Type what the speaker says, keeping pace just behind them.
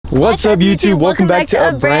What's up YouTube? Welcome back to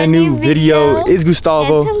a brand new video. It's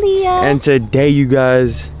Gustavo and Taliya. And today you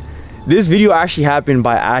guys, this video actually happened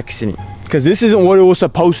by accident because this isn't what it was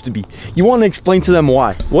supposed to be. You want to explain to them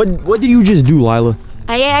why? What did you just do, Lila?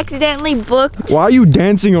 I accidentally booked. Why are you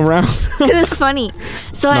dancing around? Because it's funny.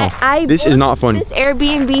 So no, I this is not funny. This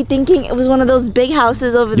Airbnb thinking it was one of those big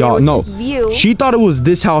houses over there with this view. She thought it was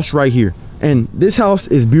this house right here. And this house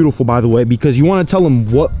is beautiful, by the way, because you want to tell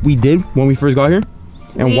them what we did when we first got here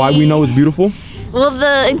and why we know it's beautiful. Well,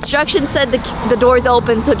 the instructions said the door's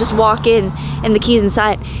open, so just walk in and the key's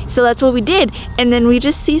inside. So that's what we did. And then we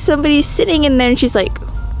just see somebody sitting in there and she's like,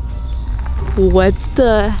 what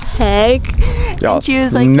the heck? Yeah, and she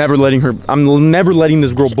was like, I'm never letting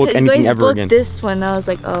this girl book anything ever again. This one, I was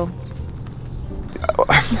like, oh.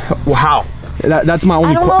 Well, how? That's my only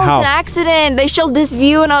I don't know, how? It was an accident. They showed this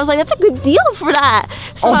view and I was like, that's a good deal for that.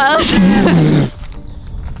 So I was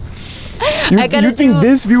you think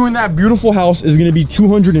this view in that beautiful house is gonna be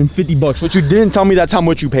 250 bucks, but you didn't tell me that's how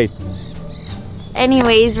much you paid.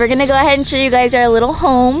 Anyways, we're gonna go ahead and show you guys our little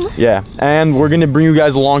home. Yeah, and we're gonna bring you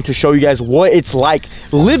guys along to show you guys what it's like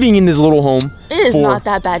living in this little home. It is not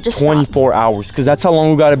that bad, just 24 hours, because that's how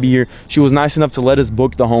long we gotta be here. She was nice enough to let us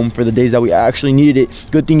book the home for the days that we actually needed it.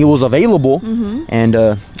 Good thing it was available.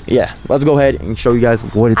 And yeah, let's go ahead and show you guys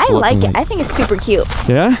what it's I like it. like. I think it's super cute.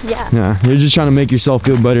 Yeah? Yeah, you're just trying to make yourself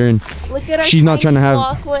feel better, and look at our she's not trying to have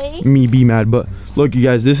walkway. Me be mad. But look, you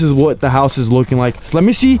guys, this is what the house is looking like. Let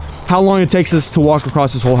me see how long it takes us to walk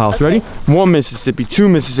across this whole house. Okay. Ready? 1 Mississippi, 2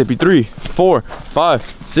 Mississippi, 3, 4, 5,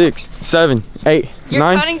 6, 7, 8,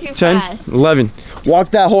 9, 10, 11. Walk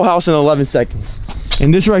that whole house in 11 seconds.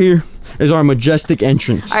 And this right here is our majestic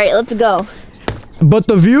entrance. All right, let's go. But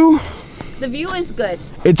the view is good.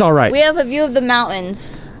 It's all right. We have a view of the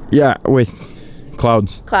mountains. Yeah, with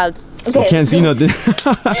clouds. Okay, I can't see nothing.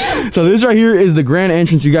 So this right here is the grand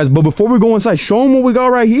entrance, you guys. But before we go inside, show them what we got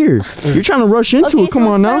right here. You're trying to rush into it. Come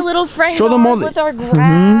on now. Our little front show them all with our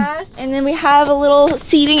grass, and then we have a little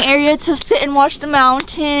seating area to sit and watch the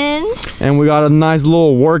mountains. And we got a nice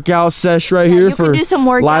little workout sesh right here for do some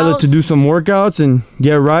workouts. Lila to do some workouts and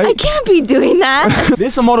get right. I can't be doing that.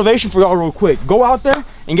 This is a motivation for y'all real quick. Go out there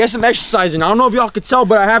and get some exercise in. I don't know if y'all could tell,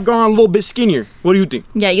 but I have gone a little bit skinnier. What do you think?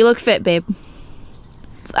 Yeah, you look fit, babe.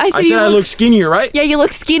 I said I look skinnier, right? Yeah, you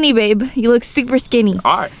look skinny, babe. You look super skinny.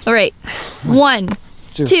 All right. 1,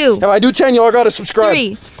 2. If I do 10, y'all gotta subscribe.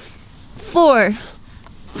 3, 4,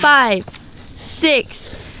 5, 6,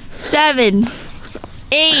 7,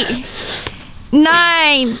 8,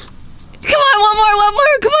 9. Come on, one more.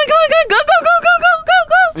 Come on, go.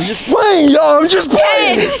 I'm just playing, y'all. I'm just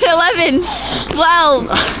playing. 10, 11, 12.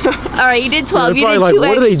 All right, you did 12. You did like, 2 what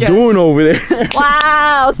extra. are they doing over there?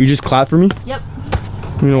 Wow. You just clapped for me? Yep.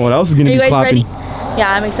 You know what else is gonna be clapping? Ready?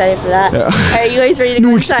 Yeah, I'm excited for that. Yeah. All right, you guys ready to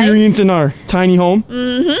go inside? New experience in our tiny home.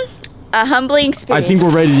 A humbling experience. I think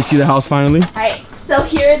we're ready to see the house finally. All right, so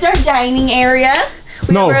here's our dining area.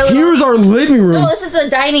 Here's our living room. No, this is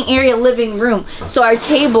a dining area living room. So our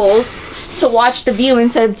tables to watch the view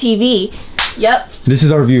instead of TV. Yep. This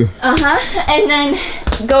is our view. And then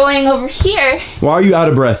going over here. Why are you out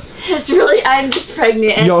of breath? It's really, I'm just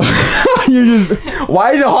pregnant. Yo,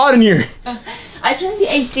 why is it hot in here? I turned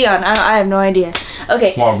the AC on. I have no idea.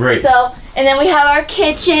 Okay. Wow, great. So, and then we have our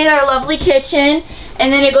kitchen, our lovely kitchen.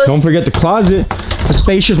 And then it goes. Don't forget the closet. A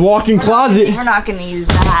spacious walk-in closet. We're not going to use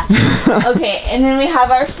that. Okay, and then we have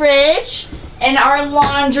our fridge and our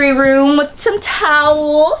laundry room with some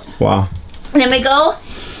towels. Wow. And then we go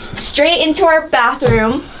straight into our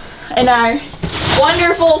bathroom and our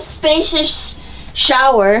wonderful spacious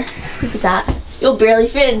shower. Look at that. You'll barely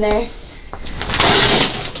fit in there.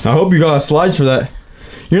 I hope you got slides for that.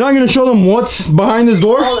 You're not gonna show them what's behind this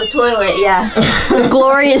door? Oh, the toilet, yeah. The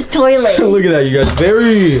glorious toilet. Look at that, you guys.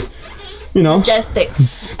 Very, you know, majestic.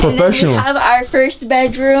 Professional. And then we have our first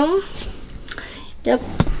bedroom. Yep.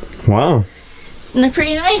 Wow. Isn't it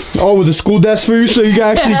pretty nice? Oh, with a school desk for you, so you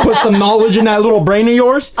can actually put some knowledge in that little brain of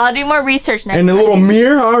yours. I'll do more research next time. And a little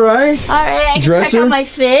mirror, all right. All right, I can check out my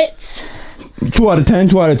fits. 2 out of 10,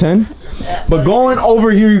 2 out of 10. But going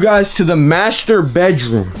over here, you guys, to the master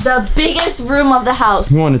bedroom. The biggest room of the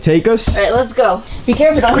house. You want to take us? All right, let's go. Be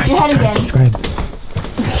careful, don't hit your head again.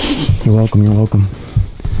 Subscribe. You're welcome, you're welcome.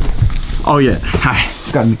 Oh yeah, hi.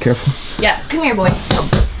 Gotta be careful. Yeah, come here, boy.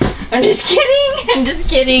 I'm just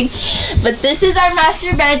kidding. But this is our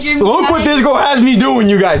master bedroom. Look what this girl has me doing,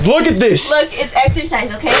 you guys. Look at this. Look, it's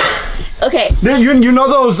exercise, okay? Okay. You know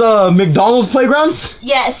those McDonald's playgrounds?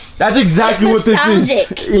 Yes. That's exactly what this is.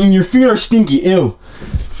 And your feet are stinky. Ew.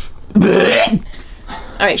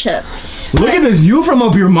 Alright, shut up. Look at this view from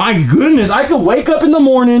up here. My goodness, I could wake up in the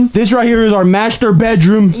morning. This right here is our master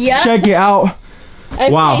bedroom. Yeah. Check it out.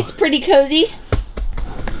 Wow. It's pretty cozy.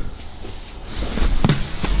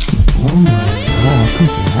 Oh my God, look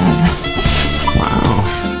at that. Wow.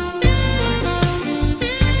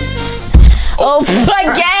 Oh,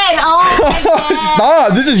 again. Oh my God.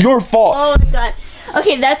 Stop, this is your fault. Oh my God.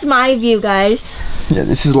 Okay, that's my view, guys. Yeah,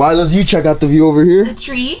 this is Lila's view. Check out the view over here. The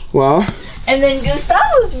tree. Wow. And then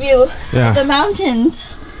Gustavo's view. Yeah. The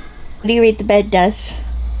mountains. What do you rate the bed, Gus?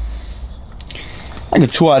 Like a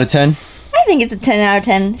 2 out of 10. I think it's a 10 out of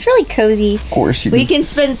 10. It's really cozy. Of course you do. We can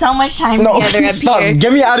spend so much time together up stop. here.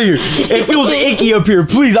 Get me out of here. It feels icky up here.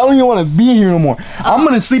 Please, I don't even want to be here no more. I'm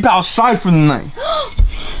going to sleep outside for the night.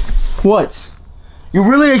 What? You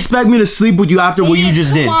really expect me to sleep with you after what you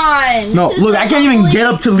just did? Come on. No, look, I can't even get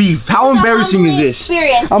up to leave. How embarrassing is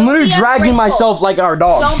this? I'm literally dragging myself like our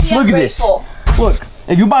dogs. Look at this. Look,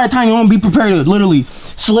 if you buy a tiny home, be prepared to literally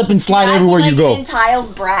slip and slide everywhere you go. An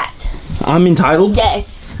entitled brat. I'm entitled?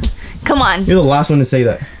 Yes. Come on. You're the last one to say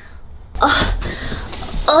that.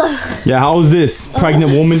 Yeah, how is this,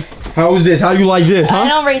 pregnant woman? How is this? How do you like this, huh? I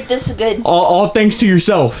don't rate this good. All thanks to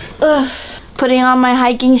yourself. Putting on my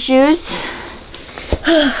hiking shoes.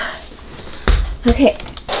 Okay.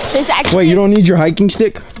 There's actually. Wait, you don't need your hiking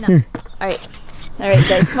stick? No. Here. Alright,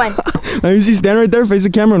 guys, come on. Let me see, stand right there, face the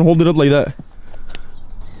camera, and hold it up like that.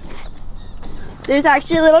 There's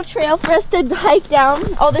actually a little trail for us to hike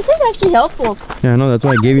down. Oh, this is actually helpful. Yeah, I know, that's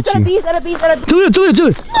why I gave it to you. Is that a bee?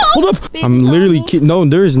 Taliya, no! Hold up! Baby's I'm literally kidding. No,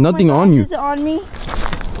 there is nothing on you. Is it on me?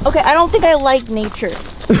 Okay, I don't think I like nature.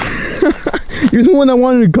 You're the one that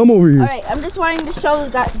wanted to come over here. Alright, I'm just wanting to show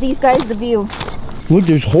these guys the view. Look,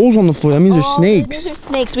 there's holes on the floor. That means there's snakes. These are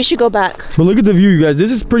snakes. We should go back. But look at the view, you guys. This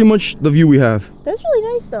is pretty much the view we have. That's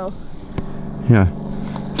really nice, though. Yeah.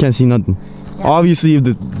 Can't see nothing. Yeah. Obviously, if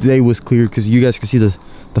the day was clear, because you guys can see the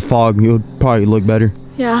fog, it would probably look better.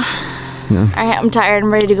 Yeah. Yeah. Alright, I'm tired.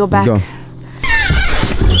 I'm ready to go back. Go.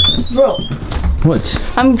 Bro.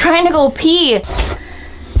 What? I'm trying to go pee.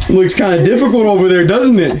 Looks kind of difficult over there,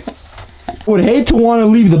 doesn't it? Would hate to want to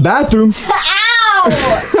leave the bathroom.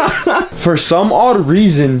 Ow! For some odd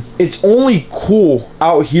reason, it's only cool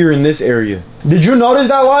out here in this area. Did you notice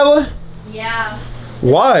that, Lila? Yeah.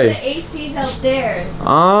 Why? The AC's out there.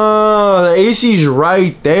 Ah, the AC's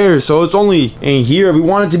right there, so it's only in here. If we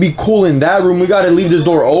want it to be cool in that room, we gotta leave this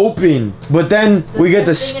door open. But then we get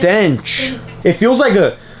the stench. It feels like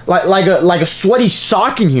a sweaty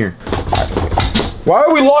sock in here. Why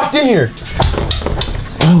are we locked in here?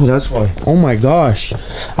 Oh, that's why. Oh my gosh,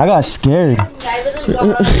 I got scared. I literally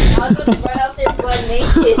got right out there butt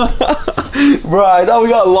naked. Bro, I thought we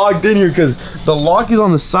got locked in here because the lock is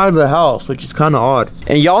on the side of the house, which is kind of odd.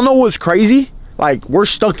 And y'all know what's crazy? Like, we're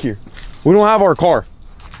stuck here. We don't have our car.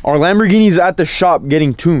 Our Lamborghini's at the shop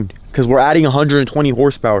getting tuned because we're adding 120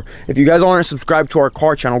 horsepower. If you guys aren't subscribed to our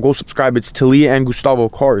car channel, go subscribe. It's Taliya and Gustavo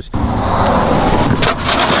Cars.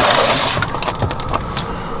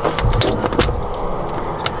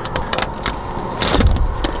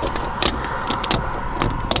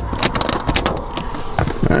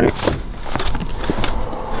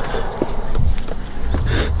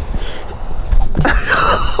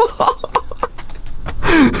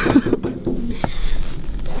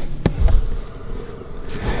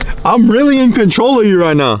 I'm really in control of you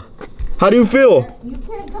right now. How do you feel? You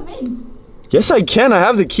can't come in. Yes, I can. I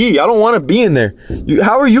have the key. I don't want to be in there.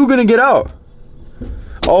 How are you gonna get out?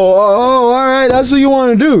 Oh, all right. That's what you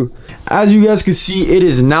want to do. As you guys can see, it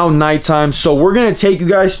is now nighttime. So we're gonna take you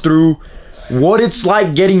guys through what it's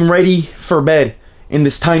like getting ready for bed in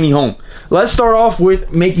this tiny home. Let's start off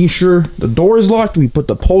with making sure the door is locked. We put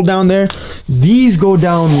the pole down there. These go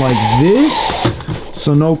down like this,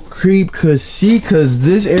 so no creep could see, because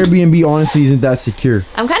this Airbnb honestly isn't that secure.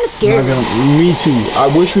 I'm kind of scared. Me too. I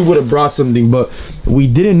wish we would have brought something, but we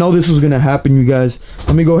didn't know this was gonna happen, you guys.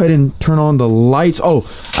 Let me go ahead and turn on the lights. Oh,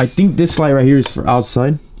 I think this light right here is for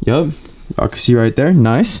outside. Yep, y'all can see right there.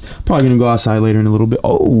 Nice. Probably gonna go outside later in a little bit.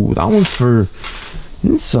 Oh, that one's for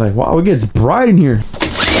inside. Wow, it gets bright in here.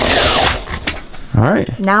 All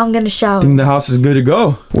right. Now I'm gonna shower. I think the house is good to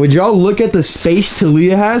go. Would y'all look at the space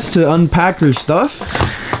Taliya has to unpack her stuff?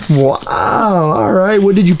 Wow. All right.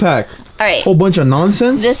 What did you pack? All right. Whole bunch of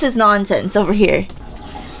nonsense? This is nonsense over here.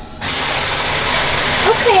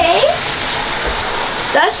 Okay.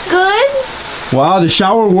 That's good. Wow, the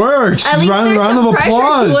shower works. At least round there's of some pressure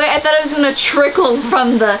applause. to it. I thought it was gonna trickle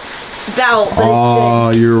from the spout, but oh,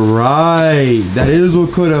 you're right. That is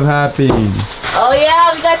what could have happened. Oh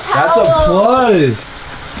yeah, we got towels. That's a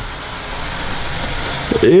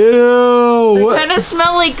plus. Ew. They kind of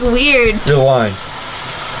smell like weird. You're lying.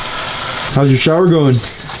 How's your shower going?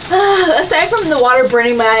 Aside from the water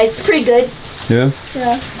burning my eyes, it's pretty good. Yeah?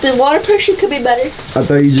 Yeah. The water pressure could be better. I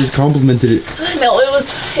thought you just complimented it. No,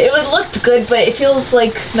 it looked good, but it feels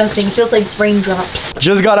like nothing. It feels like raindrops.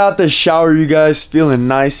 Just got out the shower, you guys, feeling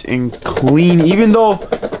nice and clean. Even though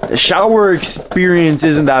the shower experience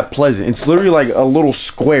isn't that pleasant. It's literally like a little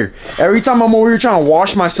square. Every time I'm over here trying to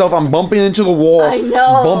wash myself, I'm bumping into the wall. I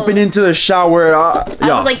know. Bumping into the shower. Yeah.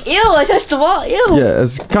 I was like, ew, I touched the wall, ew. Yeah,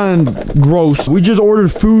 it's kind of gross. We just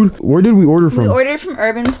ordered food. Where did we order from? We ordered from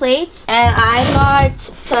Urban Plates, and I got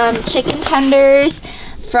some chicken tenders,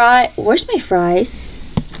 where's my fries?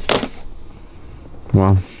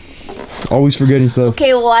 Wow. Always forgetting stuff.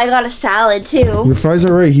 Okay, well, I got a salad too. Your fries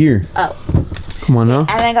are right here. Oh. Come on now.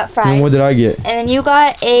 And I got fries. And what did I get? And then you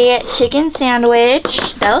got a chicken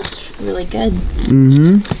sandwich. That looks really good.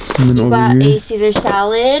 Mm-hmm. And then you over got here, a Caesar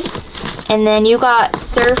salad. And then you got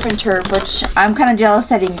surf and turf, which I'm kind of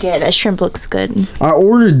jealous I didn't get. That shrimp looks good. I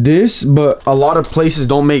ordered this, but a lot of places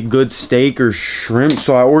don't make good steak or shrimp,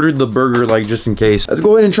 so I ordered the burger, like, just in case. Let's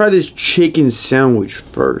go ahead and try this chicken sandwich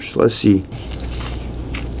first. Let's see.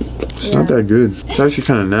 It's not that good. It's actually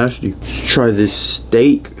kind of nasty. Let's try this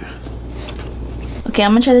steak. Okay,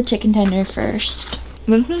 I'm gonna try the chicken tender first.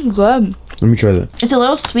 This is good. Let me try that. It's a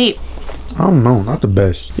little sweet. I don't know, not the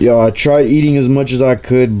best. Yo, I tried eating as much as I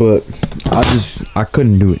could, but I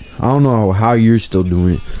couldn't do it. I don't know how you're still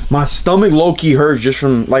doing it. My stomach low-key hurts just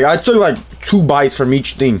from, like, I took like 2 bites from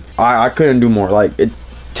each thing. I couldn't do more. Like, it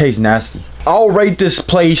tastes nasty. I'll rate this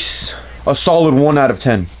place a solid 1 out of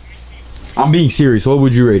 10. I'm being serious. What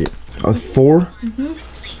would you rate it? A 4?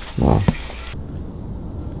 Mm-hmm. Wow.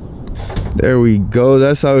 There we go.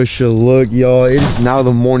 That's how it should look, y'all. It is now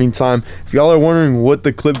the morning time. If y'all are wondering what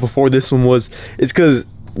the clip before this one was, it's because,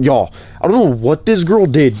 y'all, I don't know what this girl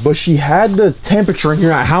did, but she had the temperature in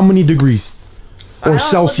here at how many degrees? Or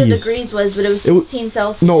Celsius? I don't know what the degrees was, but it was 16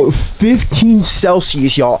 Celsius. No, 15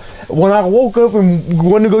 Celsius, y'all. When I woke up and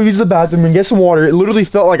went to go use the bathroom and get some water, it literally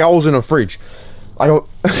felt like I was in a fridge.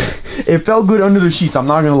 It felt good under the sheets, I'm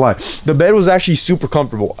not gonna lie. The bed was actually super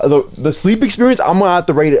comfortable. The sleep experience, I'm gonna have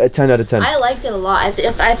to rate it a 10 out of 10. I liked it a lot.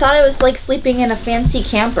 I thought it was like sleeping in a fancy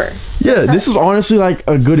camper. Yeah, this is honestly like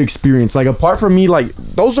a good experience. Like, apart from me, like,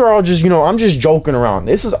 those are all just, you know, I'm just joking around.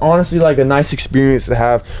 This is honestly like a nice experience to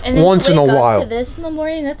have once in a while. And to wake up to this in the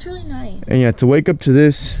morning, that's really nice. And yeah, to wake up to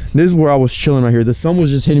this is where I was chilling right here. The sun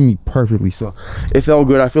was just hitting me perfectly, so it felt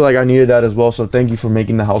good. I feel like I needed that as well, so thank you for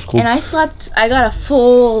making the house cool. And I got a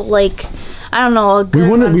full, like, I don't know, a good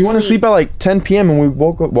we want to sleep at like 10 p.m. and we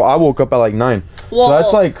woke up, well, I woke up at like 9. Well, so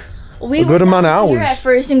that's like a good amount of hours. At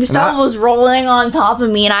first, and Gustavo was rolling on top of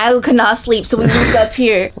me, and I could not sleep, so we moved up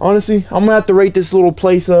here. Honestly, I'm gonna have to rate this little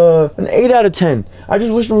place an 8 out of 10. I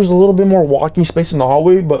just wish there was a little bit more walking space in the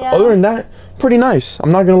hallway, but other than that, pretty nice.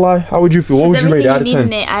 I'm not gonna lie. How would you feel? What would you rate out of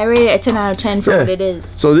 10? I rate it a 10 out of 10 for what it is.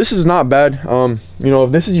 So this is not bad. You know,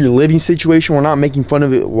 if this is your living situation, we're not making fun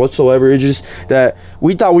of it whatsoever. It's just that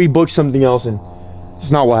we thought we booked something else, and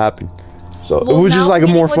it's not what happened. So it was just like a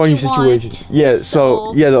more funny situation. Yeah,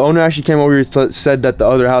 so yeah, the owner actually came over here, said that the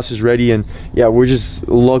other house is ready, and yeah, we're just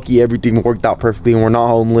lucky everything worked out perfectly and we're not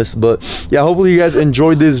homeless. But yeah, hopefully you guys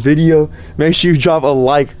enjoyed this video. Make sure you drop a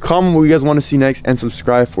like, comment what you guys want to see next, and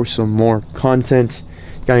subscribe for some more content.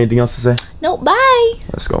 Got anything else to say? Nope, bye.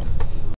 Let's go.